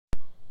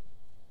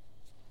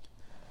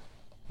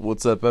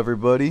What's up,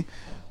 everybody?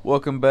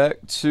 Welcome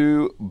back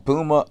to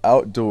Booma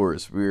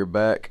Outdoors. We're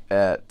back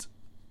at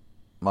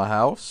my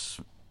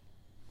house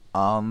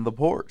on the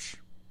porch,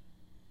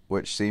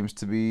 which seems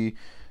to be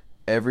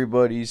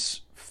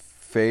everybody's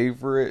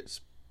favorite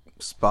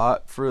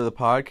spot for the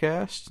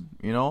podcast.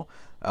 I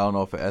don't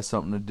know if it has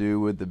something to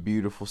do with the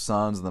beautiful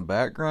sounds in the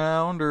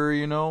background or,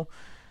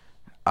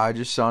 I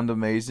just sound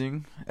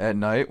amazing at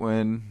night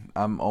when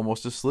I'm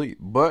almost asleep.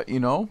 But,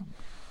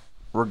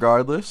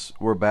 regardless,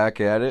 we're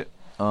back at it.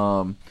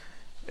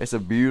 It's a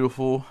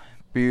beautiful,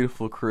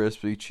 beautiful,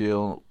 crispy,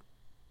 chill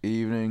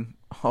evening.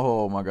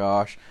 Oh my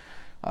gosh,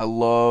 I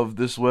love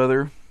this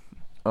weather.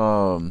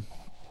 Been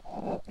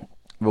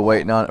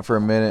waiting on it for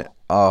a minute.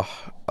 Oh,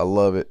 I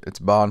love it. It's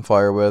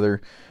bonfire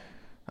weather.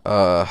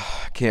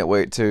 Can't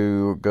wait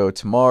to go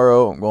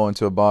tomorrow. I'm going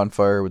to a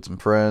bonfire with some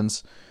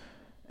friends,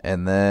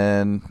 and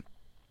then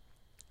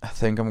I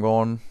think I'm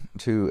going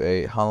to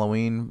a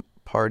Halloween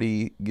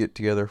party get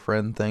together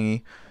friend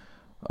thingy.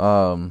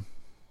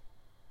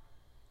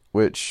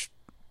 Which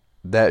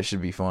that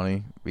should be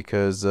funny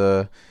because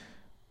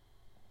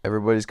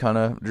everybody's kind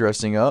of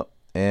dressing up,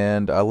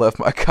 and I left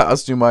my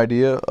costume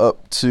idea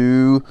up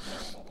to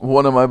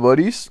one of my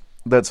buddies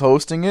that's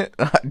hosting it.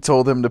 I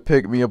told him to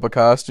pick me up a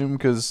costume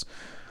because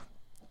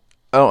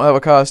I don't have a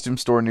costume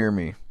store near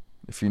me.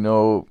 If you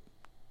know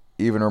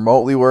even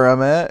remotely where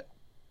I'm at,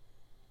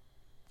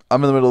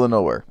 I'm in the middle of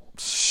nowhere.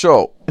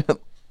 So,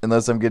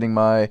 unless I'm getting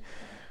my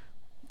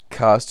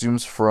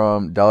costumes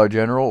from Dollar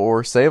General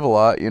or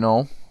Save-A-Lot,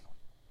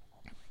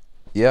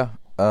 yeah,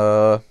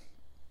 I'm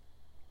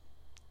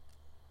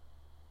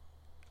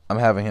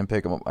having him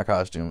pick up my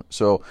costume.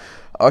 So,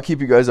 I'll keep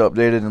you guys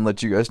updated and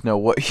let you guys know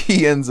what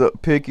he ends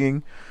up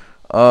picking.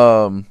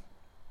 It'll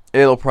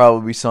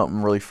probably be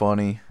something really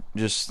funny.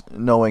 Just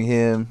knowing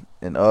him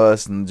and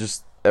us and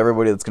just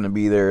everybody that's going to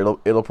be there,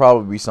 it'll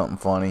probably be something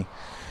funny.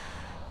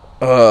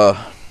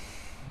 I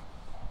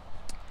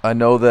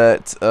know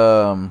that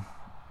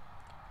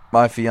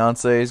my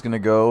fiance is going to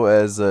go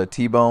as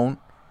T-Bone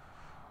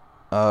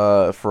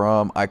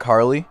from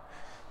iCarly.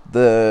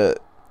 The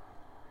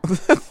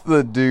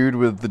the dude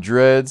with the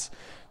dreads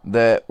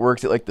that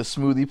worked at like the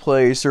smoothie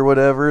place or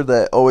whatever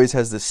that always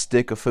has this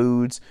stick of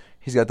foods.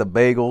 He's got the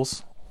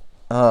bagels.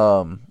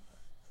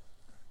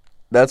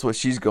 That's what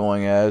she's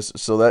going as.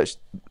 So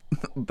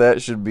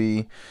that should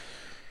be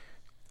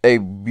a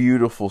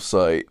beautiful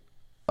sight.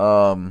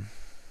 And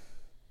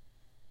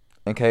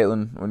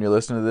Caitlin, when you're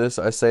listening to this,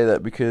 I say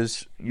that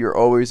because you're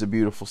always a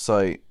beautiful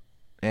sight.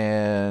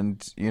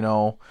 And,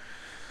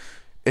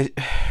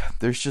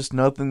 there's just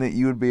nothing that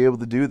you would be able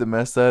to do to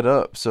mess that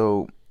up.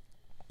 So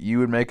you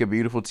would make a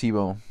beautiful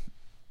T-Bone.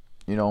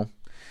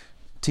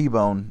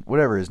 T-Bone,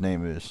 whatever his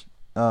name is.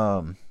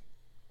 But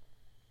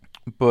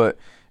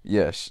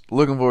yes,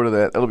 looking forward to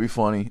that. That'll be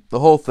funny. The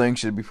whole thing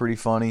should be pretty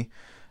funny.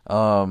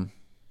 I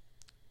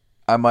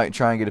might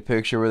try and get a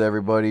picture with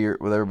everybody or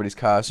with everybody's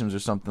costumes or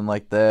something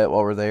like that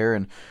while we're there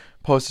and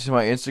post it to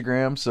my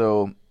Instagram.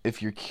 So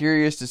if you're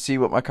curious to see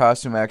what my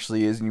costume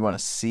actually is and you want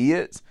to see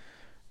it,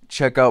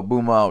 check out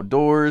Booma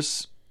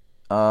Outdoors.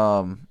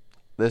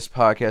 This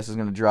podcast is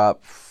going to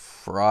drop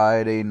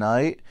Friday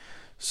night.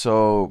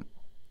 So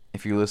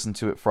if you listen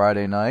to it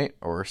Friday night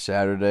or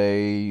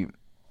Saturday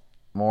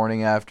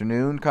morning,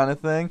 afternoon kind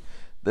of thing,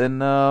 then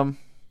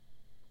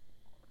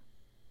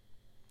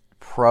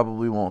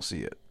probably won't see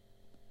it.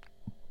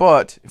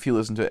 But if you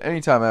listen to it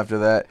anytime after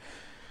that,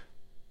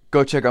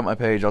 go check out my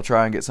page. I'll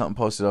try and get something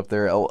posted up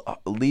there. I'll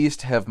at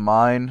least have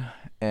mine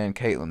and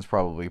Caitlin's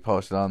probably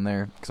posted on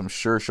there because I'm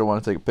sure she'll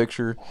want to take a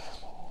picture.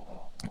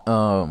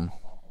 Oh,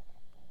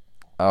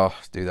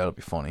 dude, that'll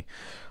be funny.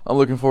 I'm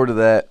looking forward to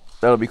that.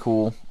 That'll be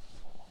cool.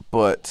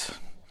 But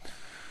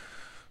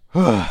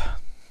other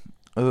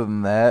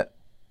than that,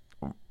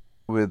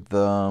 with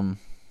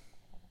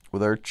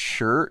our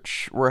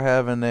church, we're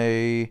having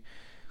a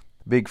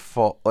big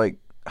fall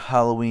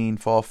Halloween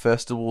fall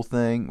festival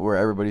thing where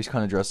everybody's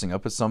kind of dressing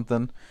up as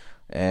something,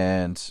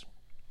 and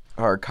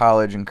our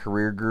college and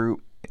career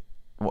group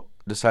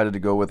decided to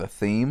go with a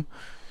theme,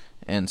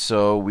 and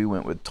so we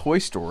went with Toy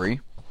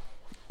Story.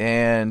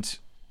 And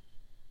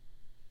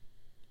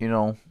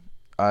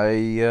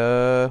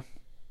I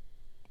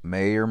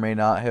may or may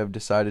not have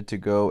decided to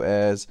go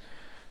as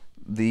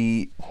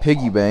the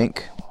piggy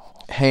bank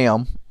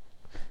Ham,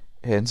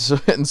 and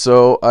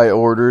so I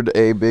ordered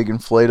a big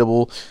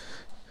inflatable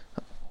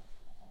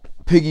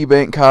piggy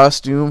bank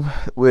costume,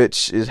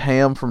 which is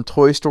Ham from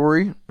Toy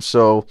Story.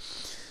 So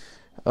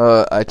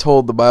I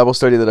told the Bible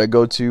study that I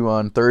go to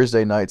on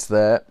Thursday nights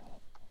that,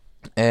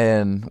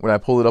 and when I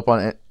pulled it up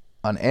on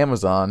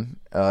Amazon,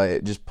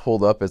 it just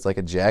pulled up as like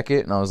a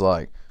jacket, and I was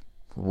like,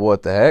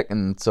 what the heck?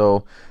 And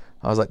so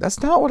I was like,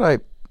 that's not what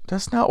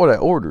I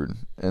ordered.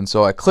 And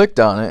so I clicked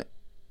on it,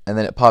 and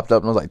then it popped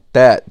up, and I was like,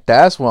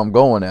 that's what I'm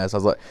going as. I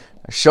was like,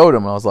 I showed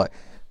him, and I was like,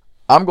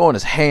 I'm going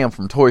as Ham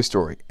from Toy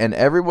Story, and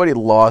everybody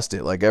lost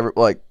it.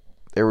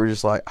 They were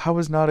just like, I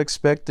was not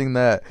expecting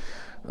that.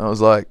 And I was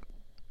like,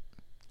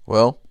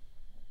 well,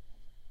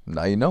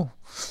 now you know.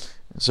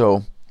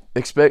 So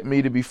expect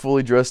me to be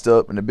fully dressed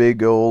up in a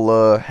big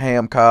old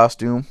ham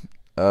costume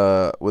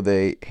with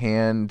a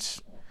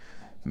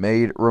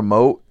hand-made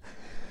remote,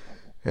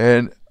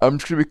 and I'm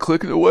just gonna be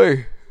clicking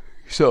away.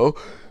 So,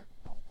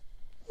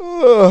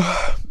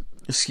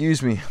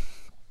 excuse me.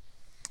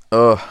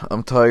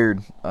 I'm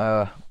tired.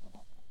 Got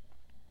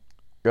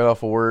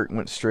off of work,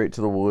 went straight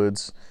to the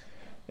woods,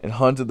 and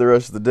hunted the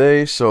rest of the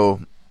day.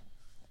 So,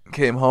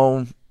 came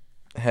home,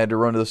 had to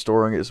run to the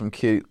store and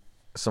get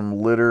some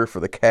litter for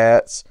the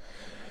cats.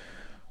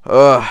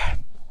 I'm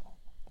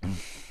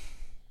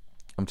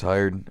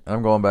tired.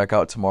 I'm going back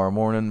out tomorrow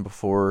morning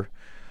before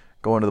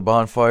going to the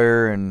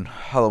bonfire and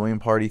Halloween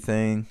party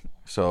thing.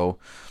 So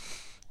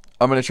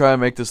I'm going to try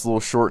and make this a little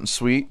short and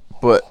sweet.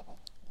 But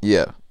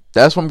yeah,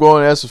 that's what I'm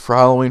going as for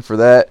Halloween for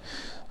that.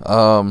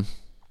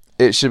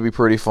 It should be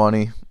pretty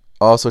funny.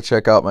 Also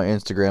check out my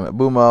Instagram at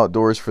Boom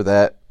Outdoors for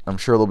that. I'm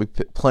sure there'll be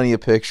plenty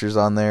of pictures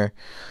on there.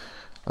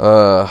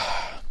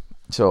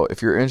 So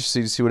if you're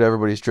interested to see what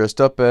everybody's dressed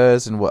up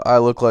as and what I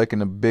look like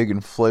in a big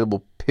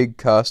inflatable pig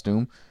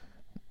costume,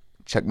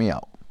 check me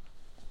out.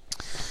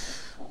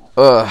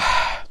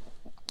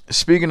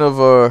 Speaking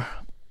of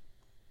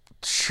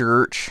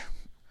church,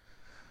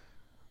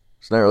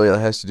 it's not really that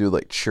has to do with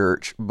like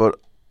church, but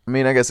I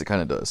mean I guess it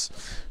kind of does.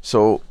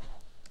 So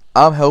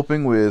I'm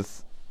helping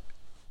with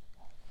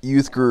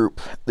youth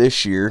group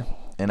this year,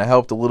 and I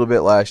helped a little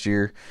bit last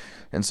year,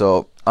 and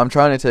so I'm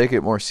trying to take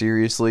it more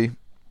seriously.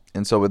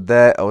 And so with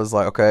that, I was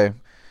like, okay,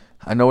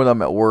 I know when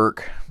I'm at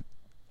work,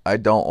 I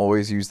don't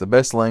always use the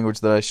best language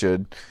that I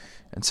should.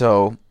 And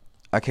so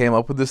I came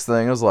up with this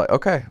thing. I was like,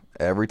 okay,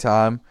 every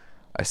time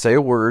I say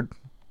a word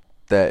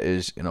that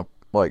is,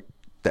 like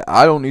that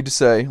I don't need to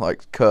say,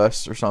 like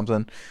cuss or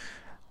something,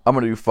 I'm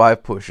going to do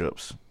 5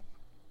 push-ups.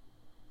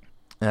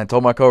 And I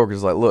told my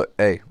coworkers, like, look,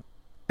 hey,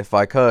 if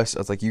I cuss, I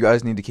was like, you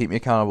guys need to keep me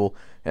accountable,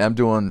 and I'm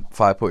doing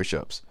 5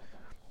 push-ups.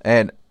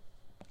 And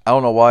I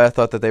don't know why I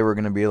thought that they were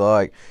going to be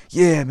like,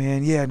 yeah,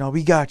 man, yeah, no,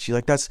 we got you.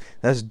 Like, that's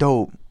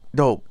dope,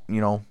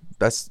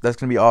 that's going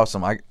to be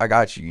awesome. I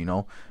got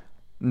you,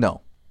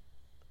 No.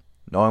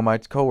 Knowing my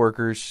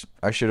coworkers,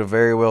 I should have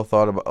very well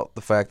thought about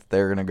the fact that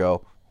they're going to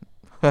go,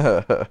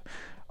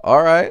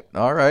 all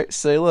right,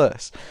 say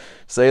less.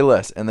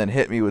 And then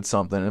hit me with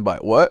something and be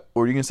like, what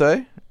are you going to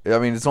say? I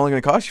mean, it's only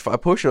going to cost you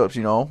 5 push-ups,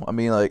 I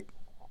mean, like,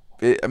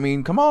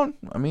 come on.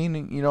 I mean,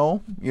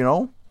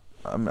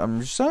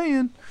 I'm just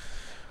saying.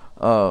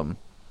 But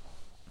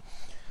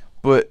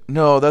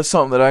no, that's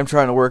something that I'm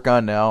trying to work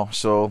on now.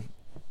 So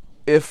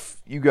if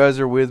you guys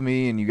are with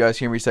me and you guys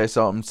hear me say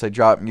something, say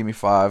drop and give me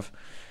 5.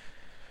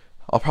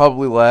 I'll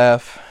probably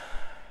laugh,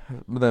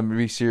 but then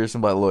be serious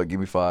and be like, look, give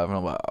me 5. And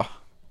I'm like, oh,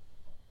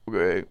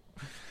 okay.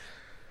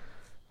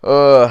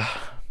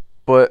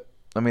 But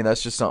I mean,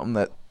 that's just something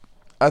that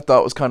I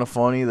thought was kind of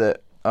funny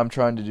that I'm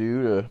trying to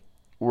do to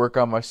work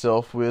on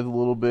myself with a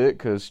little bit,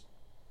 because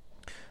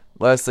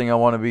last thing I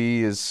want to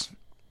be is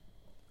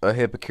a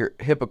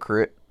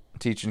hypocrite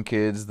teaching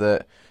kids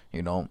that,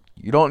 you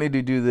don't need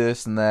to do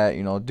this and that,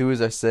 do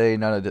as I say,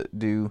 not as I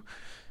do,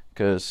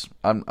 because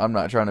I'm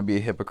not trying to be a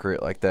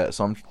hypocrite like that.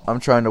 So I'm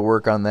trying to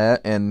work on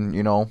that, and,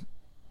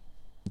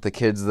 the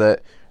kids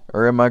that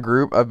are in my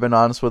group, I've been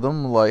honest with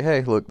them, like,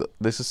 hey, look,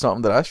 this is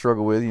something that I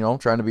struggle with,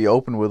 trying to be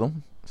open with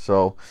them.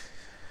 So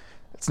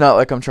it's not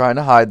like I'm trying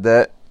to hide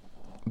that,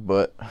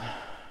 but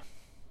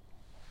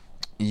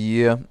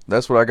yeah,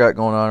 that's what I got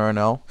going on right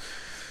now.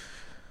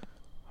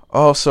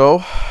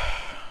 Also,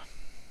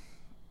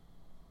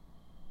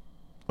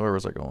 where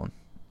was I going?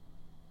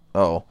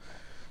 Oh,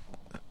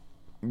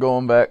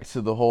 going back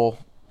to the whole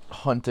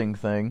hunting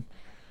thing.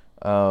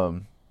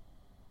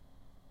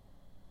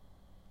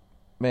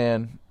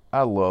 Man,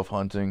 I love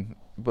hunting,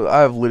 but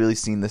I've literally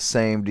seen the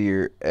same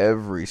deer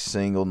every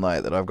single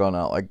night that I've gone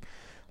out. Like,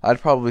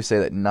 I'd probably say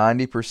that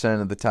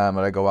 90% of the time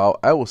that I go out,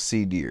 I will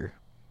see deer.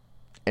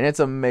 And it's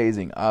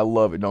amazing. I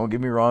love it. Don't get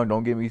me wrong.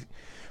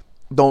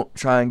 Don't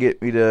try and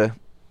get me to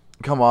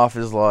come off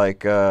as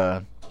like,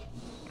 oh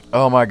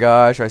my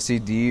gosh, I see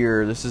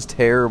deer. This is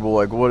terrible.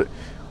 Like,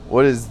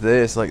 what is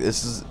this? Like,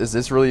 is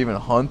this really even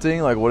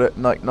hunting? Like, what?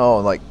 Like, no.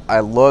 Like, I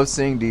love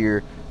seeing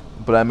deer,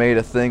 but I made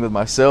a thing with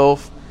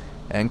myself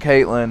and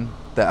Caitlin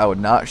that I would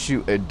not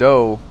shoot a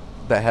doe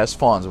that has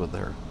fawns with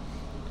her,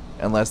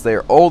 unless they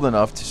are old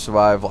enough to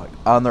survive, like,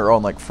 on their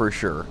own, like, for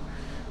sure.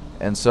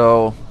 And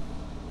so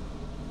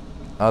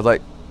I was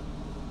like,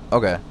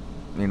 okay,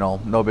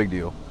 no big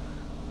deal.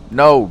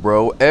 No,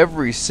 bro,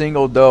 every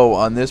single doe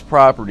on this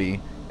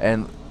property,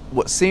 and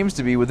what seems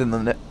to be within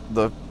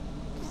the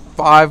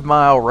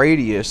 5-mile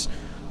radius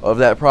of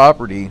that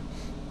property,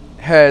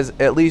 has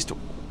at least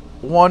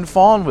one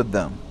fawn with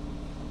them.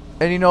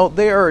 And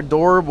they are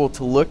adorable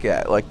to look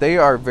at. Like, they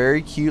are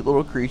very cute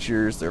little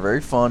creatures. They're very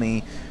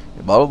funny,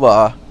 blah blah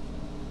blah.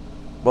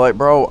 But like,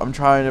 bro, I'm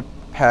trying to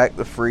pack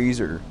the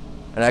freezer,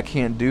 and I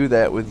can't do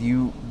that with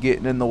you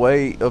getting in the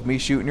way of me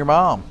shooting your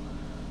mom.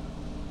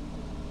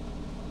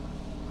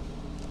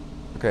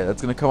 Okay,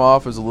 that's going to come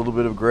off as a little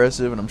bit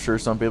aggressive, and I'm sure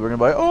some people are going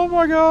to be like, oh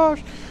my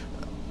gosh.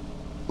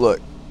 Look,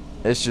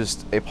 it's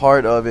just a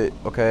part of it,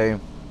 okay?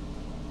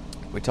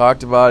 We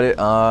talked about it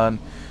on,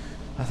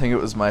 I think it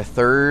was my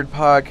third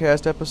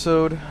podcast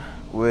episode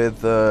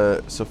with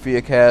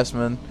Sophia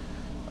Castman.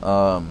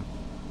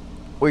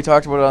 We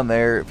talked about it on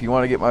there. If you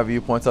want to get my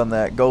viewpoints on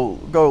that, go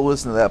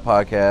listen to that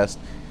podcast.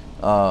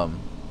 I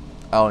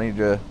don't need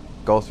to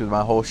go through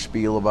my whole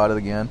spiel about it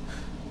again.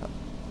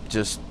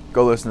 Just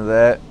go listen to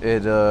that.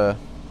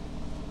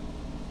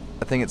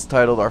 I think it's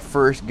titled Our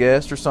First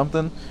Guest or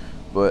something.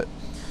 But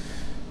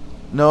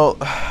no,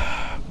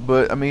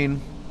 but I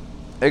mean,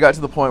 it got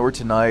to the point where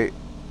tonight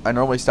I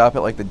normally stop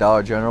at like the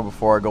Dollar General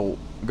before I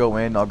go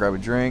in. I'll grab a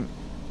drink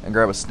and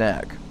grab a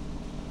snack.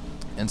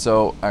 And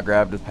so I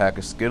grabbed a pack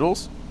of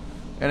Skittles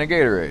and a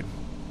Gatorade.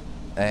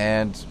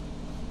 And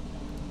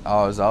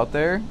I was out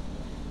there,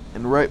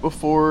 and right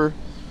before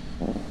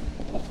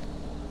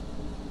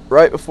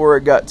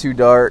it got too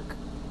dark,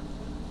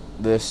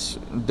 this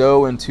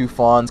doe and two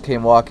fawns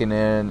came walking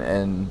in,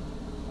 and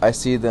I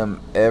see them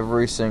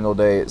every single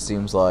day, it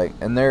seems like.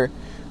 And they're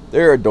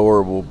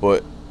adorable,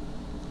 but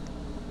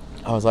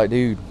I was like,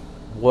 dude,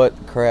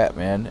 what crap,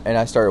 man. And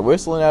I started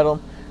whistling at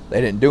them.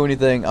 They didn't do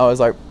anything. I was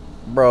like,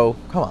 bro,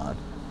 come on.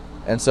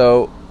 And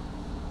so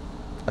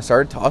I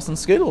started tossing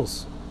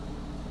Skittles.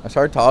 at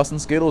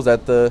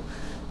the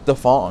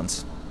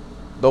fawns.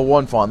 The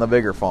one fawn, the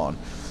bigger fawn.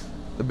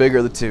 The bigger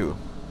of the two.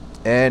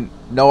 And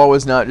no, I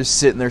was not just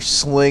sitting there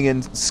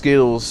slinging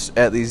Skittles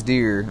at these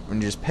deer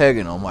and just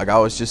pegging them. Like, I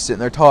was just sitting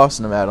there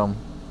tossing them at them.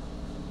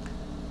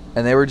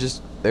 And they were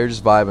just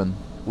vibing,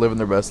 living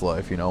their best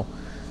life, you know.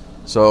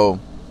 So,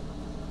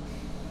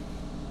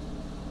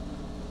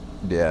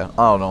 yeah,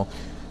 I don't know.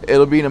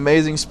 It'll be an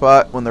amazing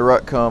spot when the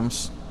rut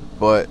comes.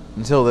 But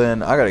until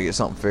then, I got to get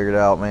something figured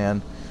out,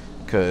 man.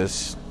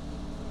 Because,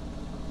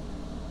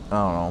 I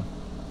don't know.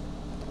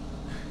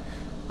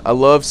 I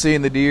love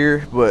seeing the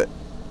deer, but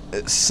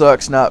it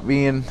sucks not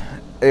being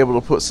able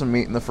to put some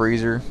meat in the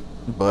freezer.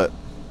 But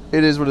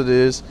it is what it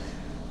is.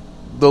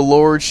 The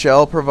Lord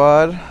shall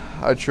provide.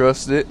 I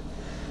trust it.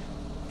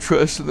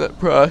 Trust in that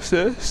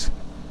process.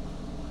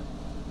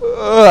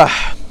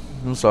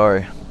 I'm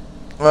sorry.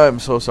 I'm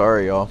so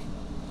sorry, y'all.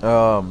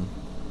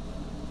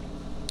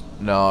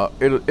 No,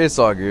 it's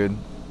all good.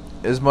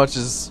 As much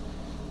as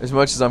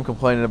I'm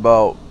complaining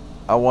about,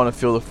 I want to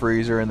fill the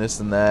freezer and this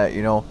and that,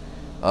 you know.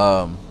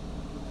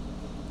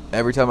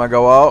 Every time I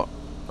go out,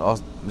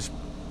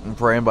 I'm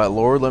praying by,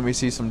 Lord, let me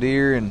see some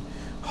deer, and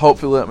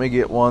hopefully let me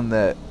get one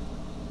that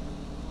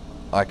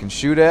I can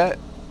shoot at.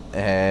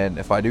 And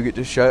if I do get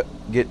to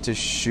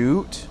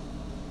shoot,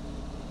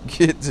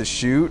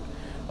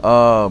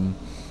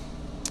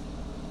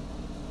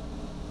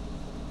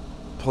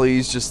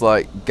 please just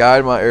like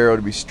guide my arrow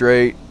to be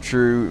straight,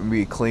 true, and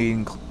be a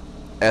clean,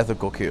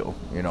 ethical kill,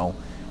 you know.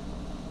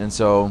 And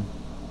so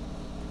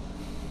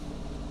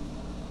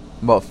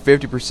about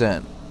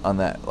 50% on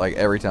that, like,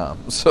 every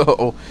time.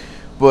 So,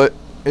 but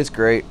it's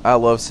great. I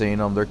love seeing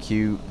them. They're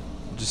cute.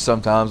 Just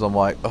sometimes I'm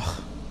like,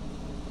 ugh,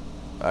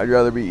 I'd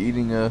rather be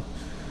eating a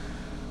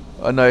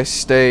nice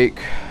steak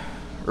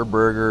or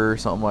burger or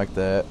something like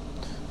that.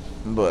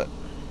 But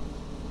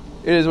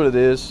it is what it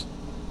is.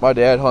 My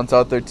dad hunts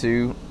out there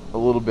too a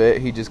little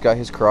bit. He just got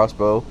his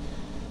crossbow.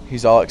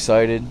 He's all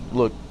excited.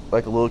 Look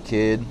like a little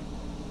kid.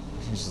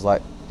 He's just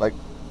like,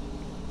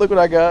 look what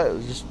I got. It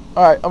was just,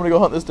 alright, I'm going to go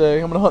hunt this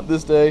day. I'm going to hunt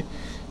this day.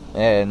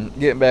 And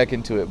getting back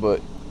into it.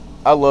 But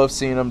I love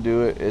seeing him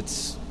do it.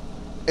 It's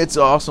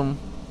awesome.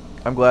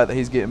 I'm glad that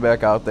he's getting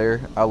back out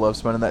there. I love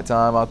spending that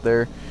time out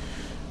there.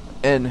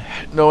 And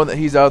knowing that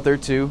he's out there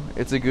too,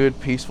 it's a good,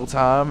 peaceful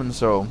time. And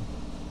so,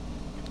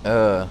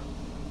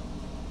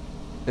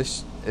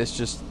 it's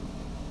just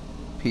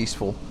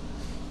peaceful.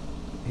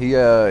 He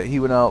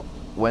went out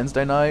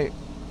Wednesday night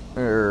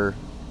or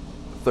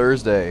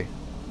Thursday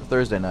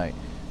night,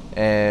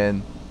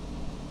 and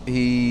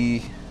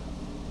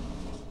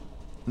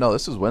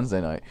this was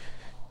Wednesday night,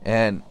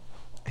 and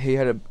he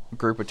had a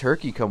group of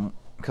turkey come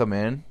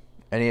in,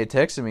 and he had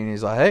texted me, and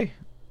he's like, hey,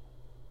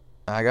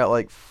 I got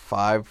like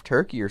 5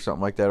 turkey or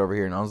something like that over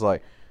here. And I was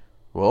like,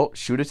 well,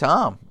 shoot a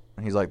tom.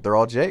 And he's like, they're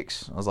all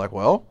Jake's. I was like,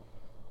 well,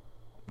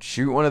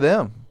 shoot one of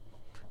them.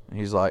 And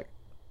he's like,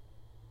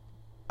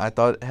 I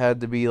thought it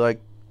had to be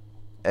like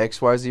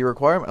XYZ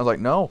requirement. I was like,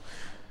 no,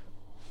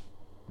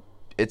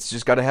 it's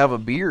just got to have a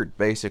beard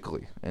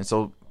basically. And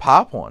so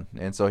pop one.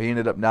 And so he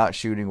ended up not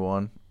shooting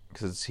one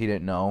because he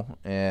didn't know.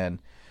 And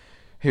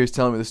he was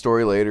telling me the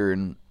story later,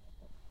 and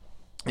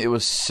it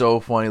was so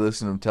funny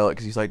listening to him tell it,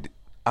 because he's like,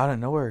 out of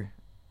nowhere,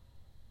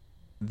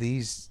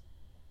 these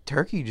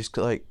turkey just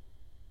like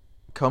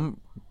come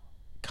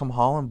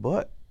hauling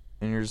butt,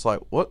 and you're just like,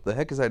 what the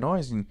heck is that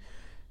noise? And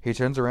he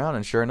turns around,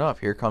 and sure enough,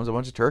 here comes a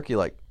bunch of turkey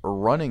like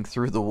running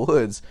through the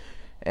woods,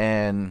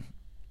 and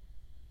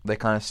they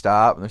kind of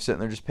stop, and they're sitting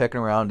there just pecking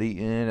around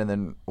eating, and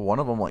then one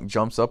of them like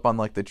jumps up on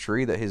like the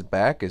tree that his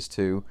back is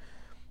to,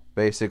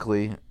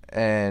 basically,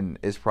 and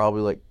is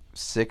probably like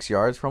 6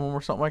 yards from him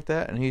or something like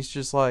that, and he's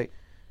just like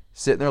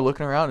sitting there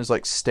looking around, just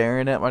like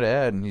staring at my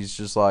dad, and he's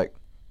just like,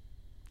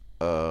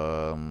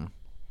 and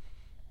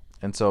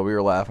so we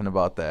were laughing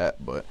about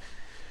that, but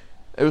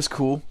it was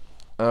cool.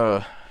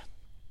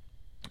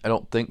 I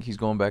don't think he's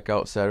going back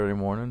out Saturday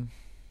morning.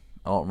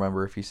 I don't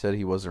remember if he said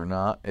he was or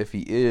not. If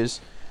he is,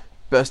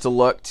 best of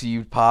luck to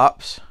you,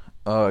 Pops.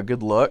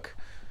 Good luck.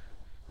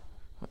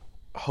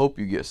 Hope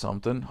you get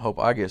something. Hope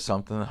I get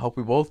something. Hope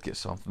we both get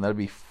something. That'd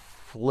be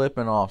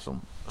flipping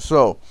awesome.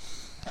 So,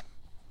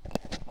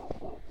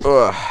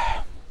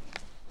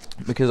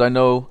 because I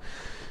know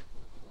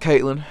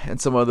Caitlin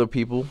and some other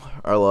people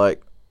are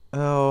like,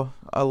 oh,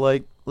 I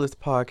like this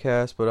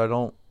podcast, but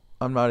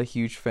I'm not a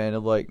huge fan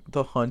of like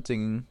the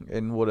hunting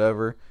and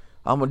whatever.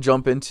 I'm going to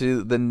jump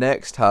into the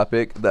next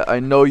topic that I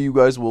know you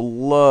guys will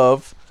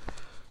love.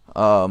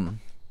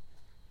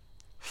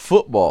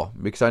 Football,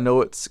 because I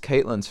know it's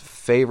Caitlin's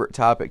favorite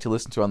topic to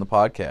listen to on the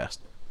podcast.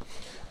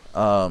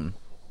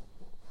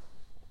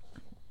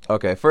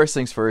 Okay, first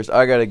things first,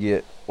 I got to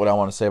get what I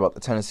want to say about the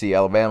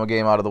Tennessee-Alabama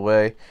game out of the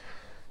way.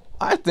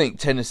 I think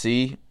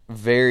Tennessee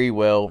very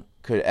well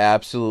could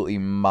absolutely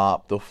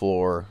mop the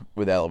floor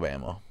with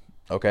Alabama.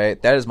 Okay,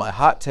 that is my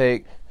hot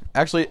take.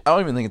 Actually, I don't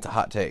even think it's a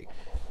hot take,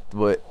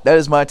 but that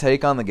is my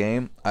take on the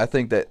game. I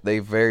think that they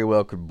very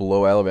well could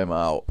blow Alabama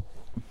out.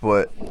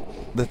 But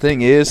the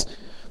thing is,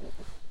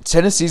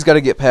 Tennessee's got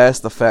to get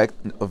past the fact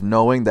of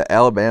knowing that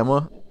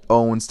Alabama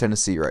owns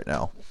Tennessee right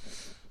now.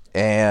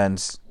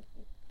 And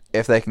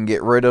if they can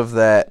get rid of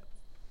that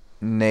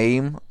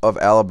name of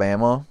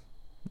Alabama,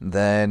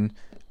 then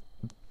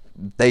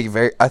I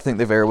think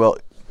they very well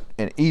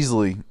and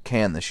easily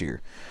can this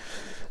year.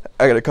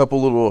 I got a couple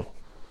little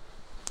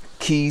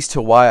keys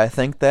to why I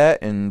think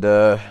that, and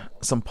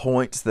some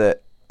points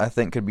that I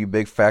think could be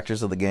big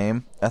factors of the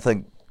game. I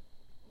think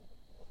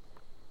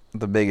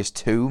the biggest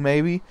two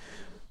maybe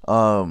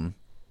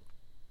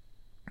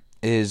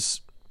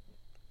is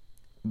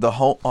the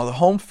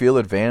home field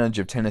advantage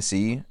of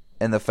Tennessee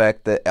and the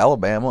fact that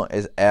Alabama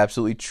is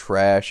absolutely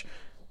trash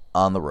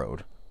on the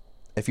road.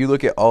 If you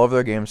look at all of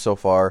their games so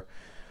far,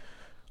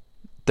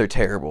 they're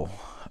terrible.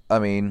 I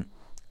mean,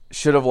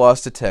 should have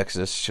lost to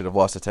Texas, should have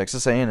lost to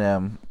Texas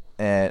A&M,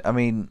 and I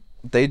mean,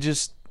 they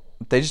just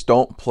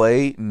don't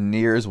play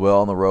near as well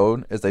on the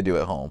road as they do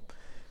at home.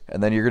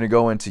 And then you're going to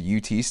go into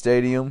UT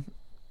Stadium.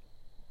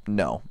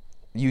 No.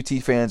 UT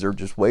fans are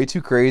just way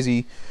too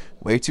crazy,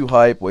 way too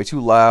hype, way too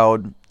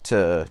loud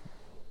to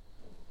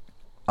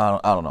I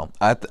don't know.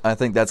 I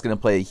think that's going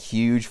to play a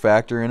huge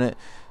factor in it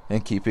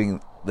and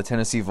keeping the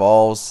Tennessee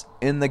Vols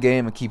in the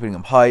game and keeping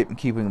them hyped and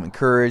keeping them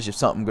encouraged if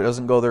something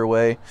doesn't go their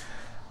way.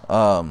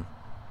 I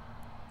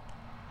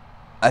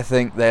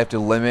think they have to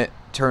limit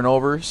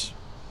turnovers,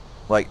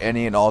 like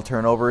any and all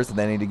turnovers, and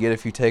they need to get a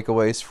few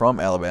takeaways from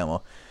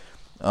Alabama.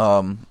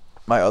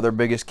 My other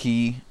biggest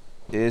key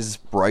is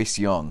Bryce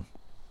Young.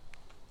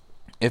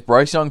 If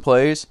Bryce Young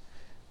plays,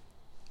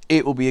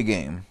 it will be a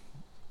game,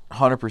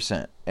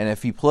 100%. And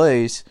if he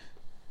plays,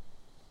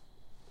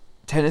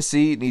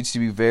 Tennessee needs to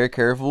be very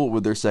careful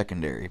with their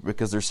secondary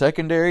because their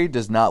secondary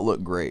does not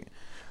look great.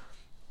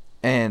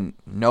 And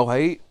no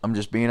hate, I'm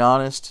just being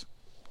honest.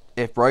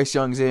 If Bryce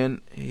Young's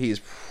in, he's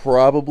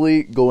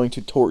probably going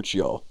to torch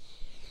y'all.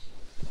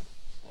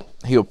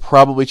 He'll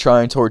probably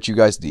try and torch you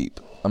guys deep.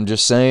 I'm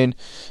just saying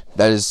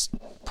that is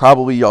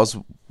probably y'all's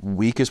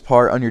weakest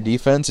part on your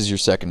defense is your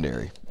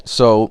secondary.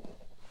 So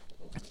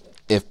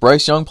if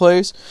Bryce Young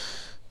plays,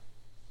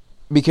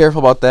 be careful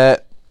about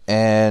that,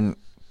 and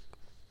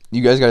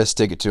you guys got to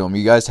stick it to him.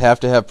 You guys have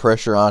to have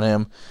pressure on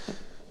him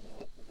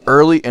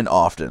early and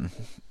often.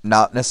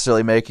 Not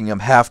necessarily making him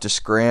have to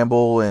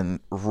scramble and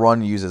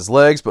run, use his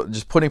legs, but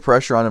just putting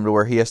pressure on him to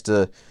where he has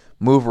to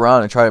move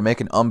around and try to make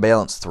an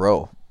unbalanced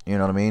throw. You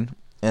know what I mean?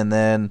 And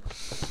then,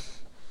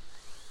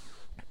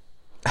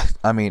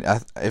 I mean,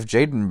 if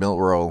Jaden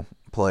Milroe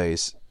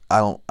plays, I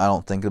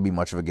don't think it'll be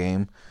much of a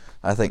game.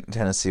 I think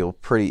Tennessee will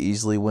pretty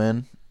easily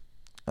win.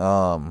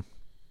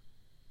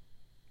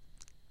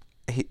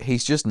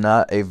 He's just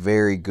not a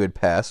very good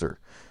passer.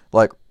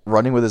 Like,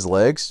 running with his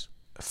legs,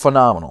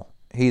 phenomenal.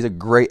 He's a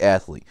great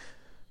athlete.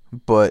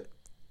 But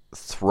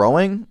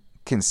throwing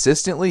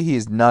consistently, he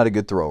is not a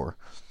good thrower.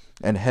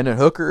 And Hendon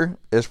Hooker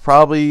is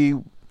probably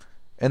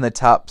in the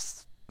top,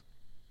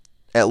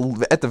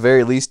 at the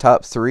very least,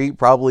 top 3,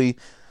 probably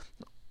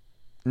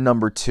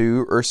number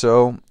 2 or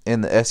so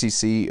in the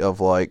SEC of,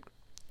 like,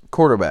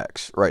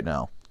 quarterbacks right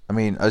now. I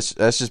mean, that's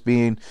just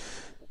being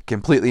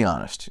completely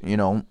honest, you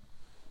know.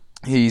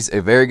 He's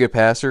a very good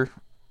passer,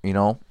 you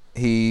know.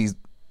 He's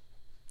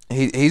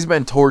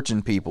been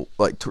torching people,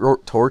 like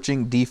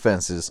torching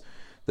defenses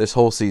this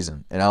whole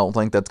season. And I don't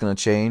think that's going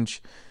to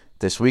change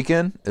this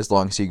weekend. As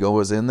long as he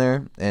goes in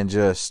there and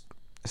just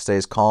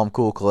stays calm,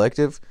 cool,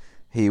 collective,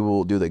 he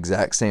will do the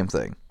exact same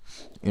thing,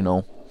 you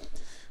know.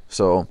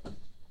 So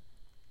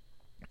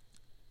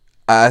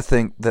I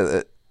think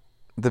that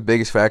the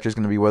biggest factor is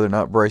going to be whether or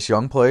not Bryce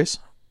Young plays.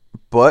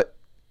 But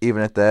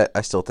even at that,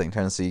 I still think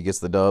Tennessee gets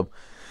the dub.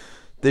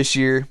 This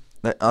year,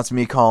 that's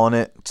me calling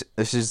it.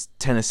 This is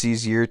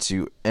Tennessee's year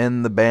to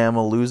end the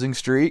Bama losing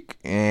streak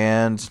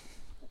and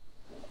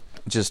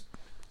just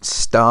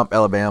stomp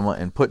Alabama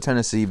and put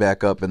Tennessee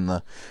back up in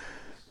the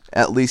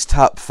at least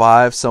top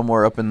 5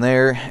 somewhere up in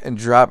there and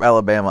drop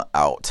Alabama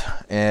out.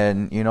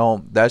 And,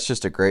 that's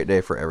just a great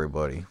day for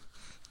everybody.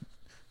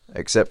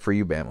 Except for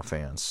you Bama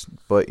fans.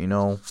 But,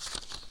 y'all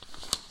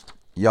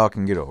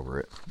can get over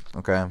it.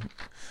 Okay?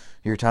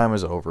 Your time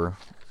is over.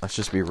 Let's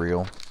just be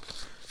real.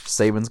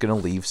 Saban's going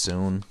to leave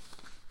soon.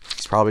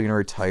 He's probably going to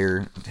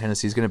retire.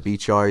 Tennessee's going to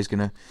beat y'all. He's going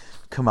to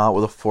come out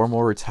with a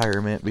formal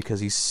retirement because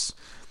he's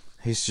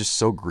just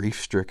so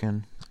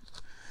grief-stricken.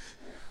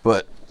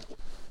 But,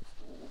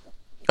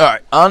 all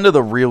right, on to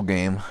the real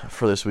game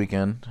for this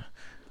weekend.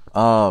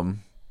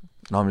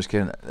 No, I'm just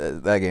kidding.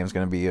 That game's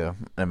going to be an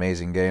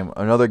amazing game.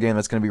 Another game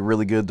that's going to be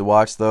really good to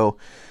watch, though,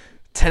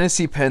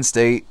 Tennessee, Penn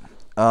State.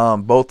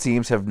 Both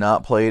teams have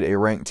not played a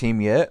ranked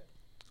team yet.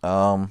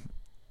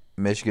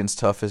 Michigan's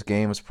toughest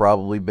game has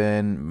probably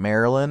been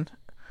Maryland.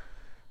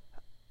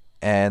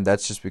 And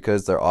that's just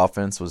because their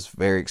offense was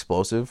very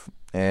explosive.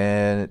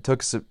 And it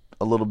took us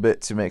a little bit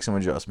to make some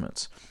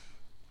adjustments.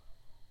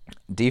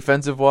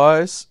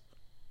 Defensive-wise,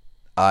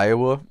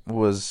 Iowa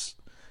was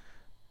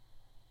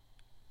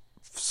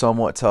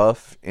somewhat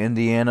tough.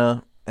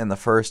 Indiana in the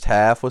first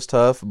half was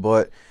tough.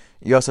 But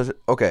you also,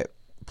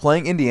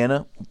 playing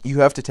Indiana, you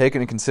have to take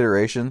into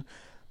consideration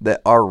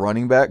that our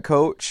running back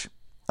coach,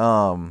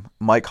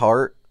 Mike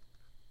Hart,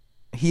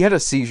 he had a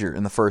seizure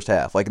in the first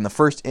half. Like in the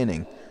first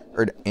inning.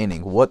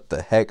 What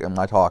the heck am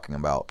I talking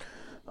about?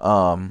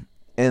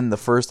 In the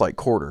first,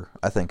 quarter,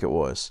 I think it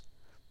was.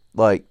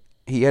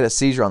 He had a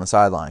seizure on the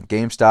sideline.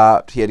 Game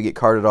stopped. He had to get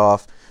carted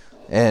off.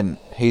 And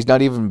he's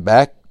not even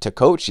back to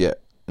coach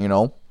yet,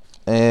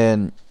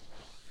 And,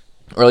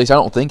 or at least I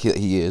don't think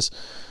he is.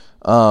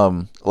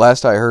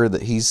 Last I heard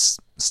that he's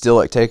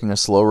still, taking a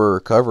slower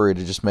recovery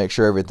to just make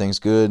sure everything's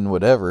good and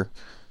whatever.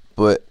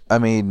 But, I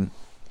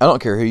don't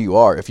care who you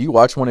are. If you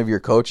watch one of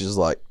your coaches,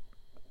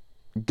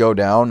 go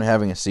down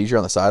having a seizure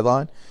on the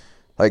sideline,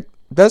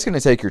 that's going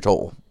to take your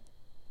toll.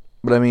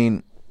 But,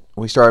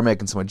 we started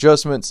making some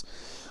adjustments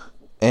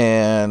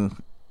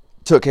and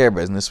took care of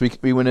business.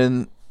 We went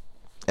in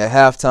at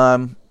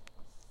halftime,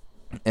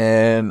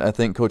 and I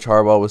think Coach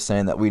Harbaugh was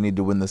saying that we need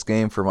to win this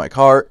game for Mike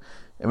Hart,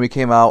 and we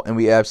came out and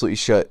we absolutely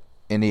shut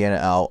Indiana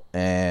out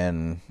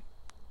and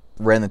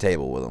ran the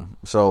table with them.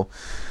 So,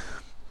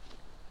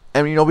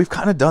 and we've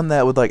kind of done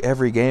that with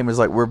every game. Is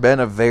we've been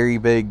a very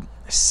big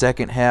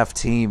second half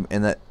team,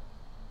 and that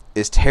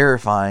is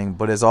terrifying,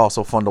 but is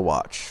also fun to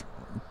watch.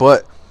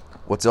 But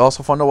what's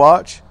also fun to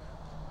watch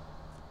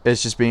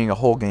is just being a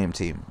whole game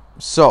team.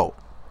 So,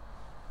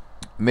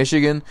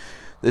 Michigan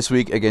this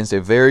week against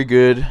a very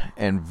good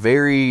and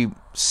very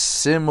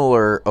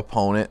similar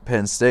opponent,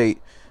 Penn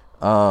State,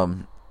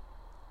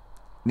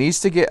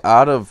 needs to get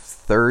out of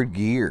third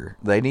gear.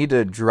 They need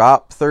to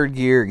drop third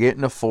gear, get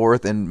into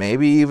fourth, and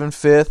maybe even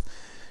fifth,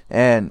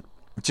 and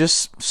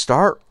just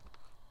start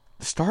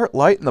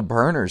lighting the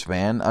burners,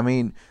 man.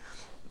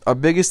 Our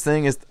biggest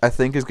thing is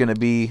going to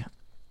be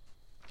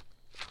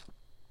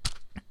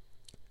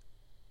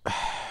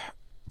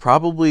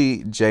probably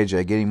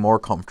JJ getting more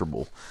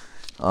comfortable.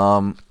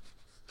 Cade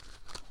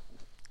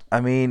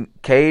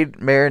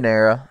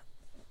Marinara,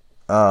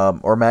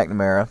 or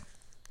McNamara,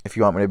 if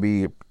you want me to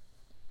be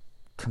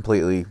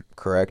completely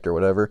correct or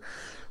whatever,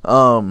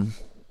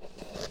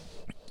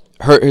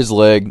 hurt his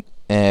leg,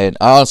 and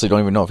I honestly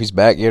don't even know if he's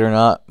back yet or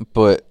not,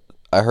 but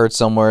I heard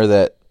somewhere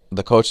that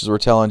the coaches were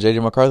telling J.J.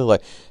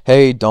 McCarthy,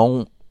 hey,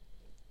 don't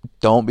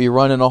be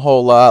running a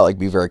whole lot,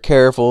 be very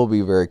careful, be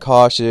very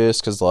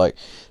cautious, because,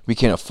 we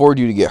can't afford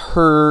you to get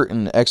hurt,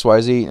 and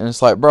XYZ, and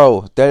it's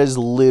bro, that is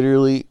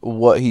literally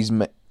what he's,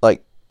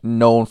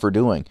 known for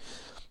doing.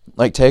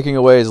 Taking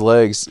away his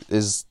legs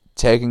is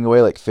taking away,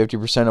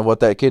 50% of what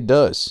that kid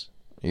does,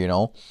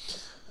 But,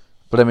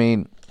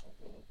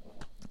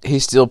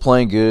 he's still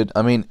playing good.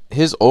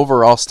 His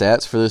overall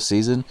stats for this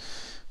season,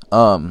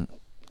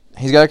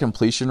 he's got a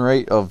completion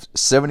rate of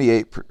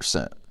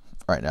 78%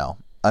 right now.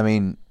 I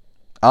don't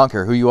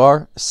care who you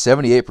are,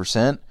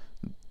 78%.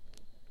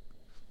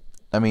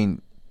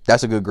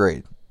 That's a good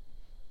grade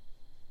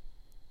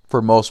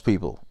for most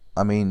people.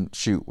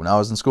 Shoot, when I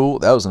was in school,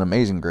 that was an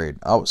amazing grade.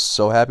 I was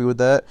so happy with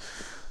that.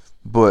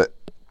 But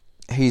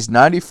he's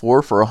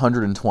 94 for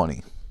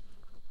 120.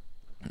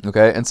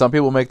 Okay, and some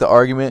people make the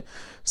argument,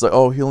 it's he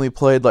only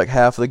played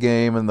half the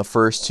game in the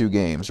first 2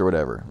 games or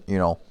whatever,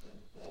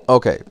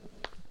 Okay,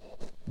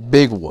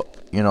 big whoop,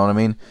 you know what I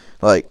mean?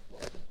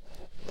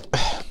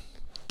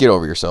 Get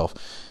over yourself.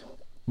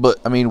 But,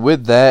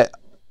 with that,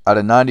 out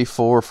of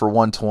 94 for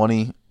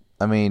 120,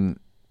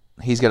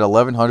 he's got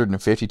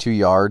 1,152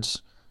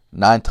 yards,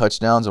 9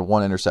 touchdowns, and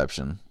 1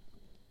 interception.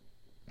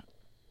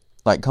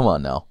 Come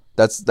on now.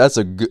 That's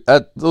a good.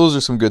 Those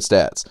are some good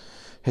stats.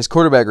 His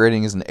quarterback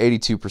rating is an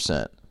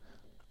 82%.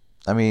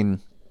 Come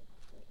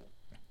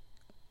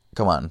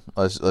on.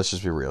 Let's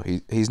just be real.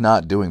 He's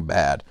not doing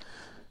bad.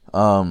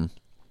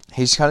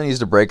 He just kind of needs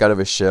to break out of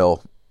his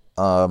shell.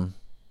 I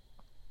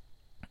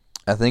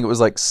think it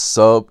was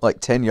sub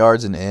 10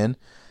 yards and in.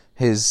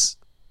 His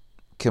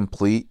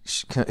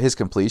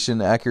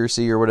completion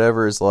accuracy or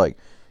whatever is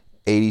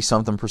 80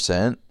 something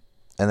 %,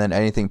 and then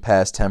anything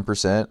past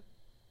 10%,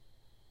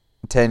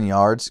 10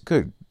 yards.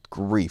 Good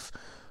grief.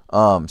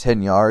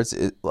 10 yards,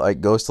 it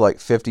like goes to like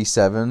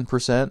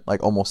 57%,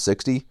 like almost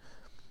 60.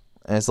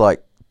 And it's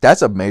like,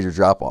 that's a major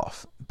drop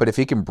off. But if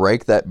he can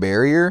break that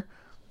barrier,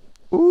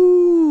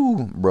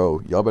 ooh,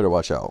 bro, y'all better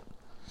watch out.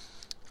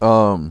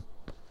 And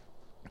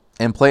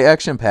play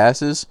action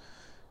passes,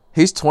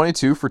 he's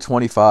 22 for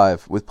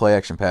 25 with play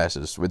action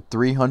passes with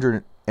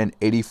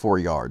 384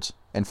 yards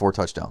and 4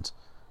 touchdowns.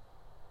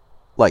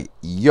 Like,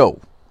 yo.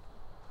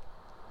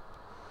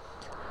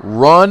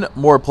 Run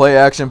more play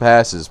action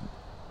passes.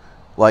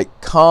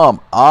 Like, come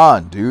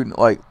on, dude.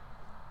 Like,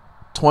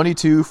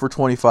 22 for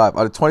 25.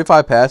 Out of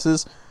 25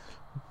 passes,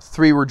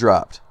 3 were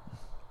dropped.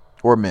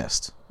 Or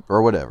missed.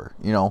 Or whatever,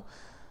 you know.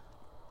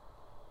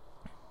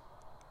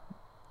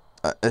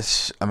 I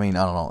don't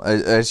know.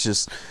 It's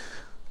just...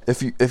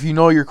 If you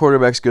know your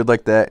quarterback's good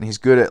like that, and he's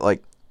good at,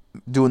 like,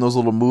 doing those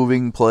little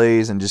moving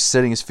plays and just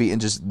setting his feet and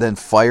just then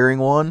firing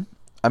one,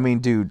 I mean,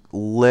 dude,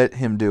 let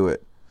him do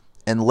it.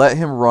 And let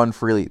him run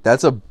freely.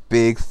 That's a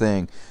big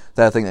thing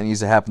that I think that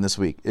needs to happen this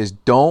week, is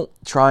don't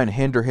try and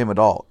hinder him at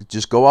all.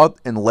 Just go out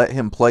and let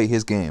him play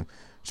his game.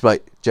 Just be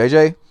like,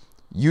 JJ,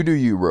 you do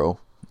you, bro.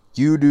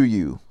 You do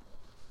you.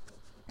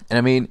 And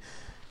I mean,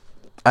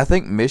 I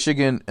think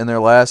Michigan in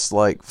their last,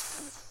 like,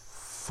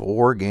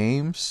 4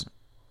 games,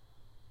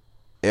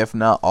 if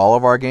not all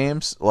of our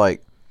games,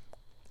 like,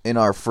 in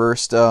our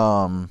first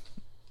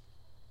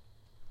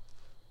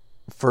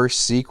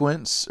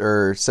sequence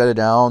or set of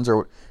downs,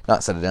 or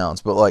not set of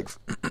downs, but like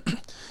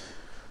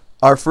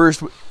our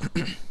first when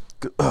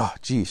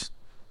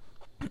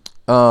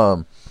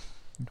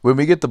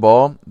we get the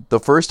ball, the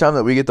first time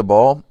that we get the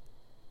ball,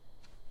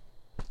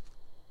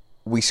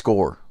 we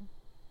score.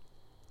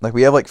 Like,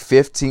 we have like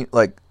 15,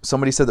 like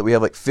somebody said that we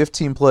have like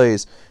 15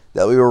 plays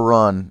that we will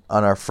run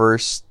on our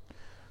first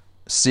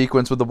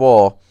sequence with the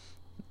ball,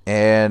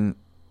 and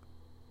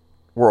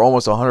we're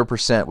almost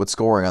 100% with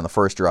scoring on the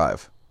first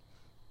drive.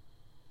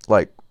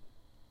 Like,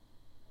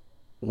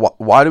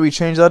 why do we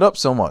change that up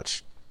so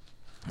much?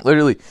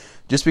 Literally,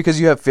 just because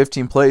you have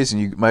 15 plays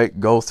and you might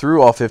go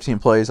through all 15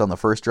 plays on the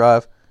first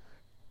drive,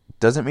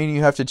 doesn't mean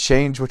you have to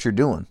change what you're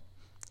doing.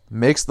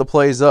 Mix the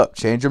plays up.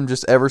 Change them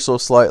just ever so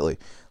slightly.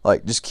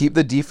 Like, just keep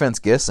the defense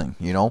guessing,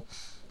 you know?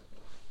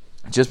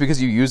 Just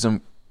because you use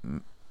them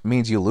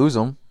means you lose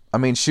them. I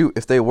mean, shoot,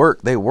 if they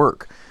work, they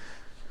work.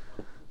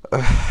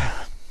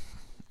 I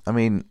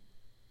mean,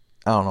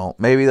 I don't know.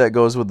 Maybe that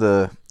goes with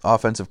the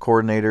offensive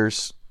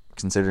coordinators,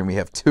 considering we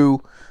have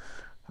 2.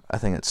 I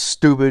think it's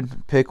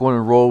stupid. Pick one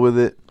and roll with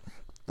it.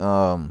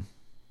 I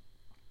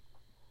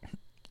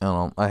don't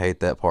know. I hate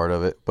that part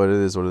of it, but it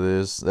is what it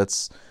is.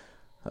 That's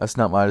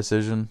not my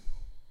decision.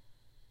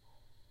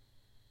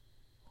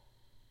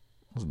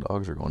 Those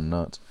dogs are going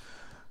nuts.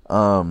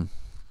 But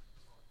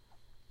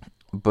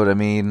I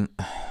mean,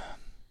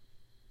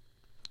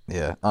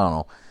 yeah, I don't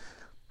know.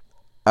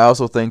 I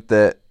also think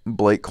that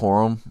Blake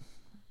Corum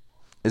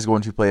is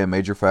going to play a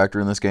major factor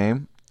in this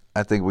game.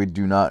 I think we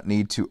do not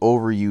need to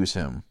overuse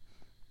him.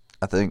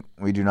 I think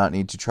we do not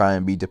need to try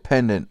and be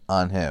dependent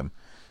on him.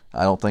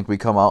 I don't think we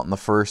come out in the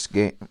first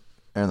game,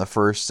 in the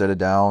first set of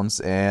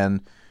downs,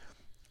 and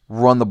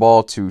run the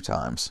ball 2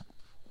 times.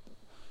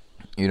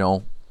 You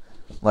know,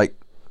 like,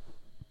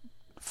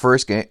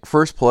 first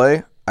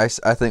play, I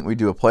think we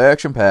do a play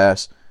action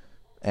pass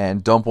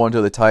and dump one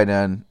to the tight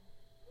end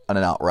on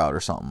an out route or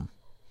something.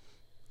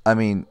 I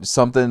mean,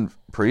 something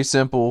pretty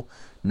simple,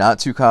 not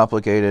too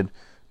complicated,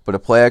 but a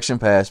play action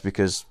pass,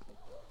 because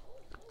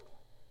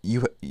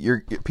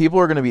your people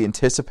are going to be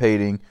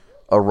anticipating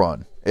a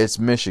run. It's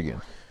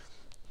Michigan.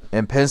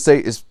 And Penn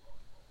State is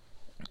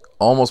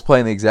almost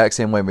playing the exact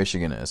same way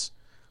Michigan is.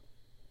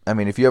 I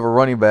mean, if you have a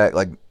running back,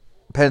 like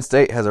Penn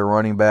State has a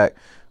running back,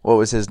 what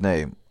was his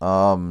name?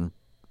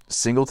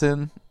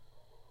 Singleton?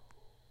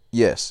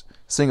 Yes,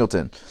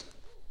 Singleton.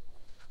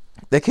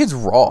 That kid's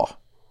raw.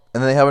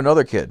 And then they have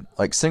another kid.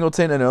 Like,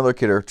 Singleton and another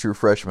kid are true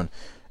freshmen.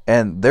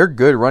 And they're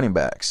good running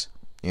backs.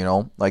 You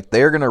know? Like,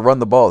 they're going to run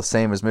the ball the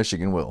same as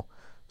Michigan will.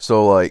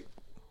 So, like,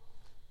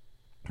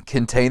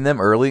 contain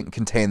them early and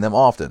contain them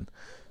often.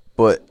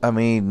 But, I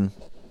mean,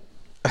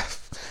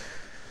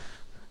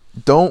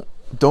 don't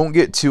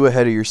get too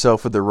ahead of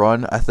yourself with the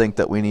run. I think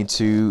that we need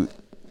to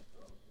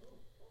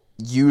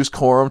use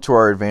Corum to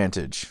our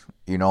advantage.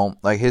 You know?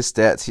 Like, his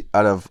stats,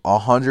 out of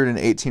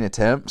 118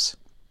 attempts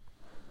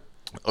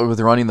with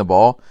running the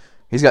ball,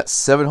 he's got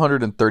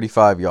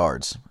 735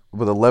 yards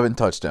with 11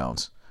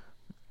 touchdowns.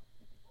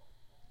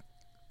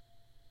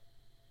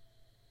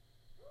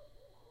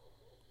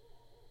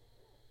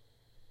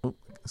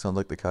 Sounds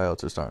like the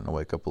coyotes are starting to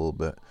wake up a little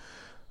bit.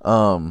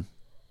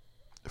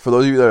 For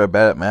those of you that are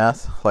bad at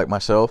math, like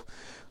myself,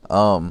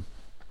 I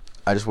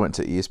just went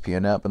to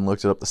ESPN app and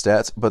looked up the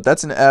stats, but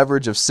that's an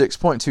average of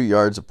 6.2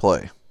 yards a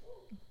play.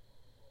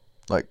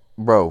 Like,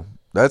 bro,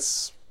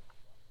 that's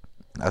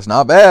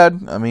not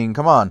bad. I mean,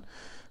 come on.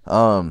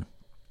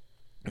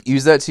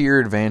 Use that to your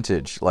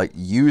advantage. Like,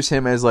 use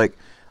him as like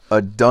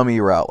a dummy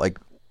route. Like,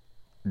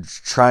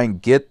 try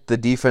and get the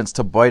defense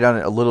to bite on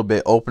it a little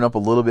bit, open up a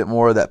little bit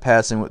more of that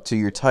passing to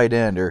your tight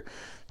end, or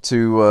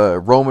to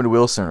Roman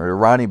Wilson or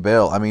Ronnie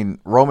Bell. I mean,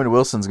 Roman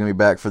Wilson's going to be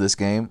back for this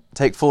game.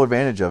 Take full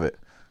advantage of it.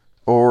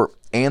 Or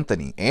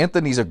Anthony.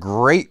 Anthony's a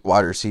great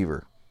wide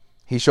receiver.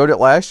 He showed it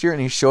last year,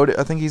 and he showed it.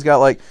 I think he's got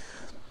like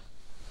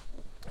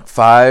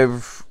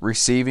 5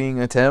 receiving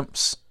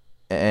attempts,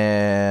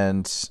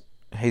 and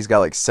he's got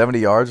like 70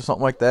 yards or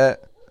something like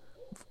that.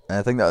 And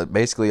I think that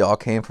basically all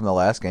came from the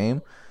last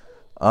game.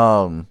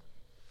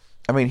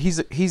 I mean,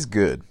 he's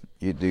good,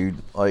 dude.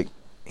 Like,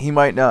 he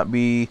might not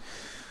be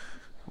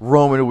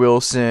Roman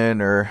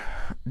Wilson or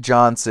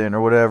Johnson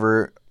or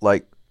whatever,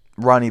 like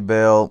Ronnie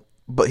Bell,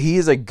 but he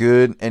is a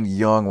good and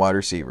young wide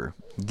receiver.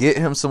 Get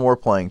him some more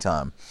playing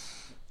time.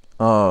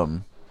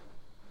 But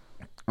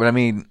I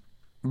mean,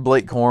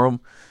 Blake Corum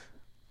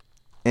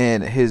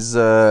in his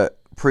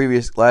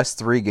previous last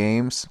 3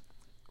 games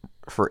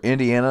for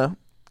Indiana,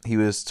 he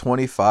was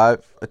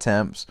 25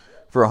 attempts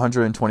for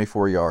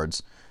 124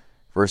 yards.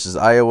 Versus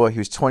Iowa, he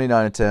was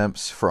 29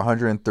 attempts for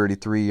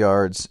 133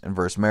 yards. And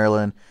versus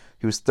Maryland,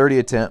 he was 30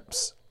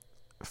 attempts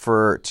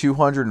for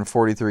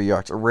 243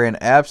 yards. I ran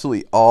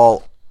absolutely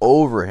all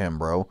over him,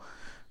 bro.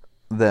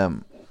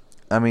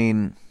 I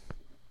mean,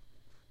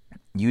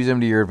 use him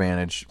to your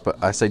advantage,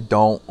 but I say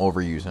don't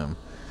overuse him.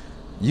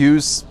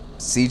 Use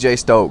C.J.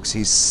 Stokes.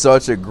 He's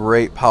such a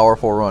great,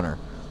 powerful runner.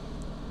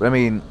 But I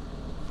mean,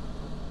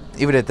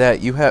 even at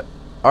that,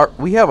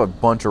 we have a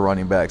bunch of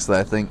running backs that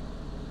I think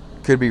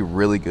could be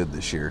really good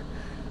this year.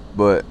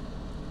 But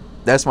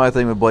that's my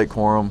thing with Blake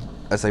Corum.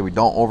 I say we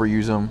don't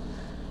overuse him.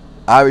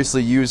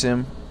 Obviously use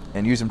him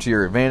and use him to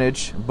your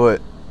advantage,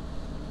 but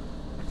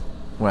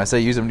when I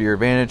say use him to your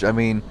advantage, I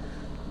mean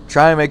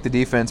try and make the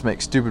defense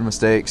make stupid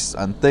mistakes.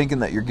 I'm thinking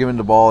that you're giving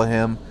the ball to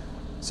him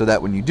so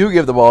that when you do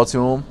give the ball to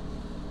him,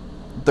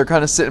 they're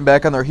kind of sitting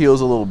back on their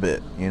heels a little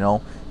bit, you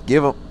know.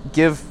 Give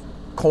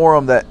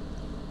Corum that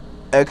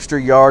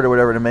extra yard or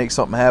whatever to make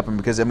something happen,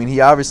 because I mean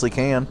he obviously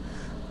can.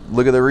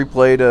 Look at the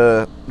replay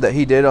that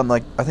he did on,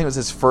 like, I think it was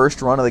his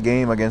first run of the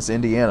game against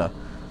Indiana.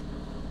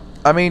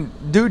 I mean,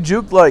 dude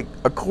juked like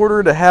a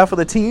quarter to half of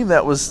the team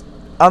that was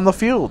on the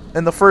field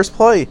in the first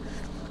play,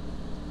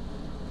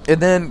 and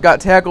then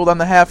got tackled on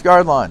the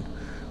half-yard line,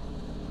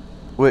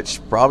 which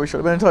probably should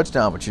have been a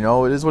touchdown. But you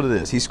know, it is what it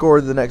is. He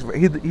scored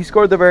he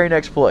scored the very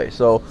next play,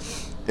 so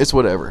it's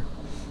whatever.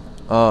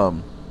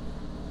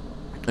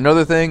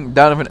 Another thing,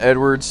 Donovan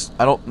Edwards.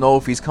 I don't know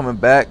if he's coming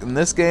back in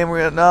this game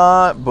or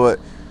not,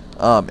 but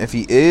if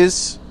he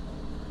is,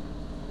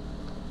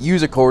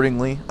 use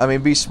accordingly. I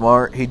mean, be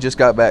smart. He just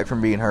got back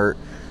from being hurt.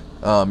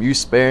 Use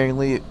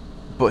sparingly,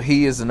 but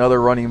he is another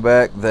running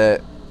back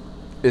that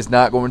is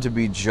not going to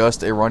be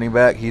just a running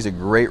back. He's a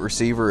great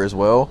receiver as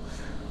well.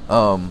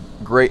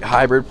 Great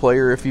hybrid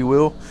player, if you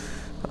will.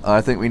 I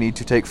think we need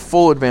to take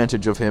full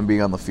advantage of him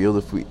being on the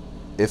field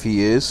if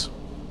he is.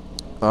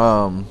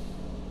 Our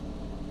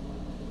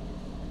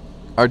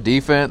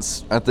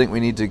defense, I think we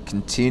need to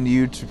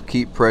continue to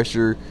keep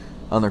pressure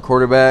on their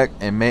quarterback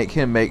and make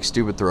him make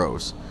stupid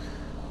throws.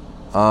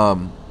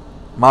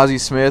 Mozzie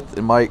Smith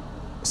and Mike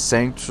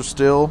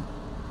Sainristil,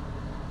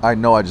 I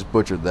know I just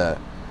butchered that.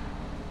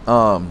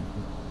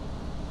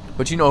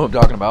 But you know who I'm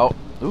talking about.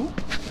 Ooh.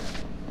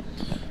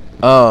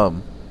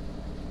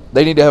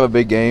 They need to have a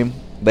big game.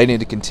 They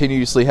need to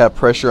continuously have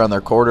pressure on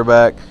their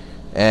quarterback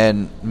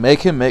and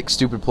make him make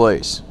stupid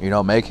plays. You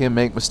know, make him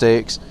make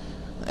mistakes,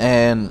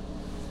 and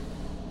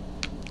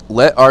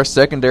let our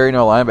secondary and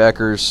our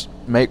linebackers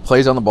make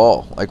plays on the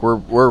ball. Like,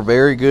 we're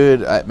very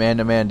good at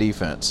man-to-man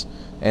defense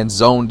and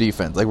zone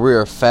defense. Like, we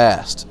are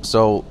fast.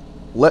 So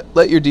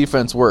let your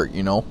defense work,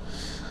 you know.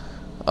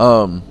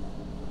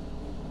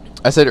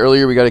 I said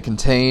earlier we got to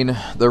contain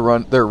their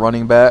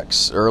running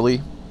backs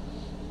early.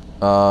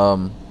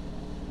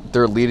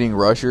 Their leading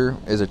rusher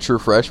is a true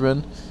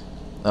freshman,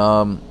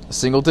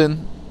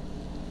 Singleton.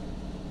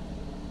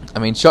 I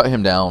mean, shut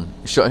him down.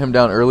 Shut him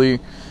down early.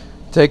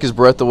 Take his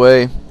breath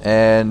away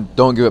and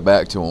don't give it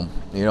back to him,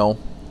 you know.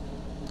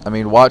 I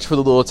mean, watch for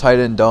the little tight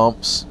end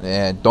dumps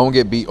and don't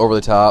get beat over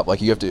the top.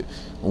 Like, you have to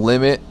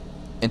limit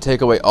and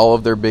take away all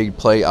of their big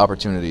play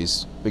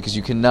opportunities, because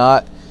you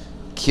cannot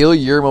kill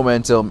your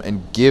momentum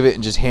and give it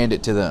and just hand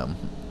it to them.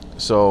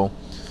 So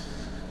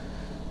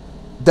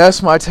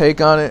that's my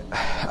take on it.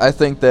 I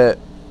think that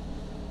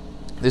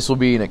this will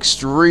be an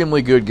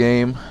extremely good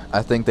game.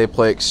 I think they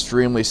play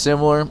extremely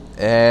similar,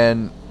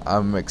 and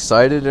I'm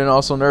excited and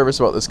also nervous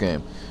about this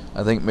game.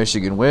 I think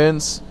Michigan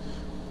wins,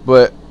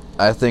 but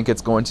I think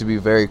it's going to be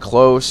very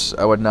close.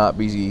 I would not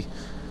be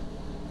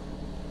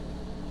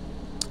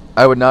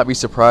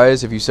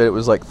surprised if you said it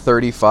was like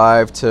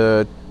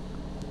 35-28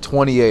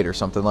 or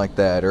something like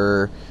that,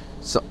 or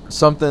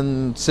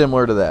something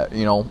similar to that,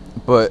 you know.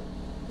 But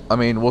I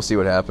mean, we'll see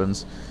what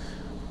happens.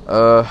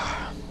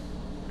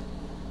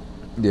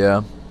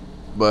 Yeah,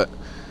 but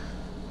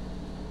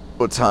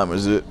what time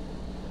is it?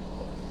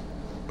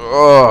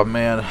 Oh,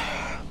 man.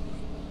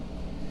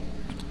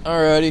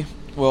 Alrighty.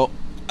 Well,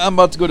 I'm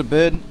about to go to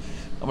bed.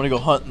 I'm going to go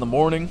hunt in the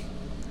morning,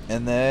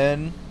 and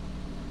then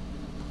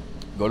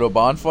go to a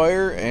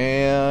bonfire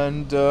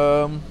and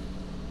go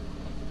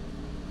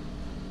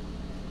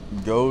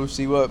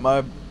see what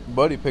my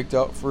buddy picked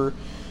out for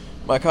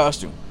my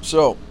costume.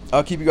 So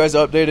I'll keep you guys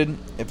updated.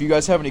 If you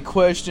guys have any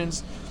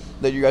questions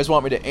that you guys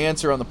want me to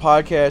answer on the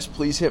podcast,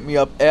 please hit me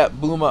up at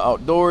Booma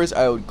Outdoors.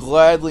 I would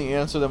gladly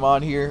answer them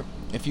on here.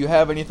 If you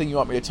have anything you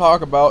want me to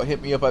talk about,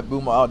 hit me up at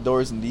Booma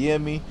Outdoors and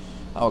DM me.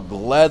 I'll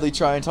gladly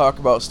try and talk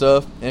about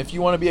stuff. And if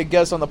you want to be a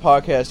guest on the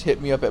podcast,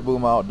 hit me up at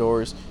Booma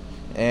Outdoors,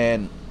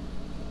 and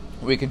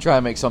we can try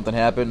and make something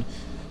happen.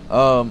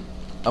 I'm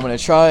going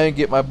to try and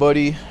get my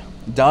buddy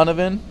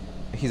Donovan.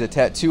 He's a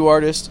tattoo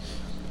artist.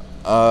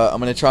 I'm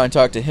going to try and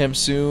talk to him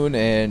soon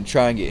and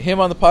try and get him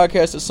on the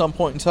podcast at some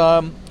point in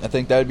time. I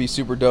think that would be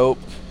super dope.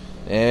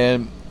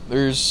 And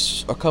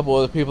there's a couple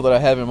other people that I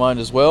have in mind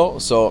as well.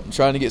 So I'm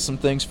trying to get some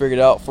things figured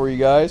out for you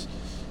guys.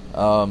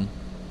 Let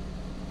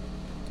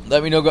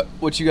me know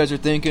what you guys are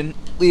thinking.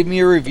 Leave me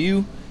a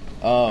review.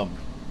 I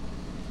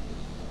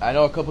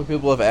know a couple of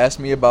people have asked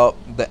me about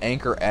the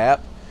Anchor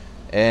app.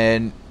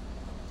 And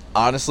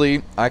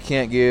honestly, I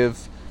can't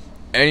give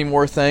any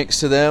more thanks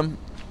to them.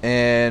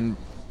 And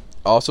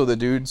also the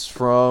dudes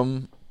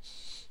from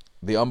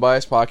the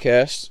Unbiased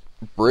Podcast,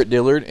 Britt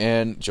Dillard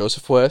and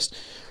Joseph West.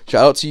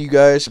 Shout out to you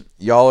guys.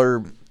 Y'all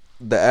are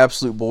the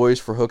absolute boys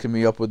for hooking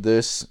me up with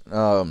this.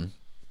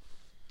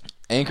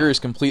 Anchor is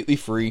completely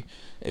free,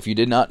 if you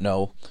did not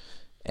know.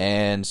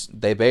 And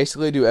they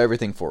basically do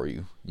everything for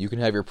you. You can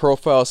have your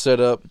profile set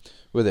up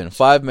within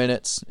 5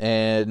 minutes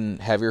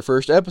and have your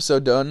first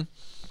episode done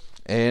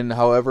in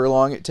however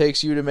long it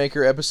takes you to make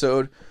your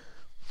episode,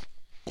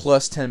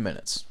 plus 10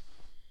 minutes.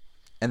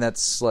 And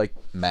that's like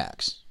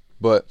max.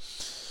 But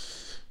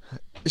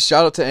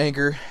shout out to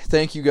Anchor.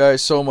 Thank you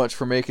guys so much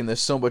for making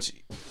this so much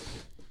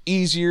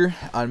easier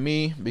on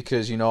me,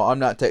 because I'm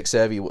not tech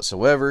savvy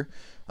whatsoever.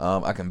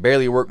 I can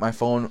barely work my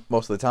phone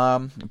most of the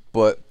time,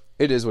 but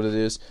it is what it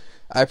is.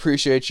 I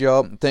appreciate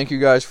y'all. Thank you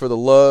guys for the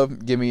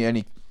love. Give me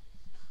any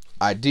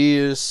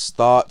ideas,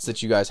 thoughts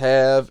that you guys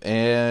have,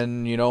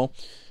 and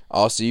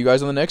I'll see you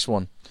guys on the next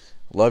one.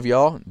 Love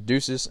y'all.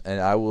 Deuces, and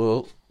I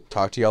will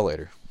talk to y'all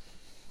later.